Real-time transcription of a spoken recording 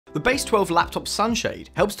The BASE12 Laptop Sunshade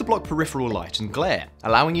helps to block peripheral light and glare,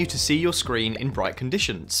 allowing you to see your screen in bright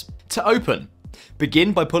conditions. To open,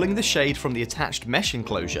 begin by pulling the shade from the attached mesh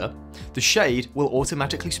enclosure. The shade will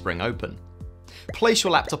automatically spring open. Place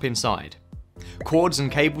your laptop inside. Cords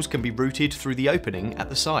and cables can be routed through the opening at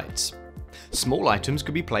the sides. Small items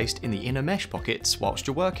can be placed in the inner mesh pockets whilst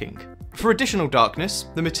you're working. For additional darkness,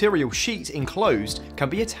 the material sheet enclosed can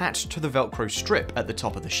be attached to the Velcro strip at the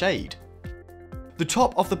top of the shade. The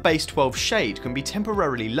top of the BASE12 shade can be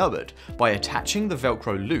temporarily lowered by attaching the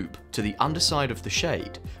Velcro loop to the underside of the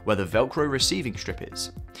shade, where the Velcro receiving strip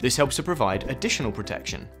is. This helps to provide additional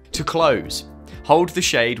protection. To close, hold the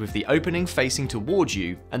shade with the opening facing towards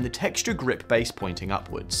you and the texture grip base pointing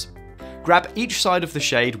upwards. Grab each side of the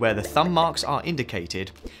shade where the thumb marks are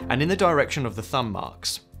indicated and in the direction of the thumb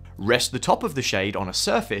marks. Rest the top of the shade on a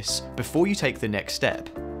surface before you take the next step.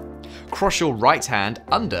 Cross your right hand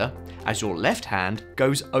under as your left hand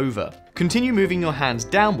goes over. Continue moving your hands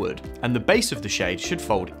downward and the base of the shade should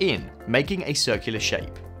fold in, making a circular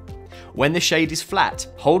shape. When the shade is flat,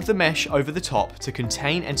 hold the mesh over the top to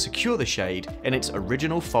contain and secure the shade in its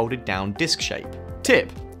original folded down disc shape.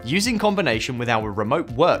 Tip: use in combination with our remote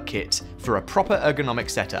work kit for a proper ergonomic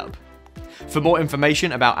setup. For more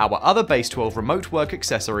information about our other BASE12 remote work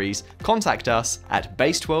accessories, contact us at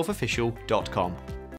base12official.com.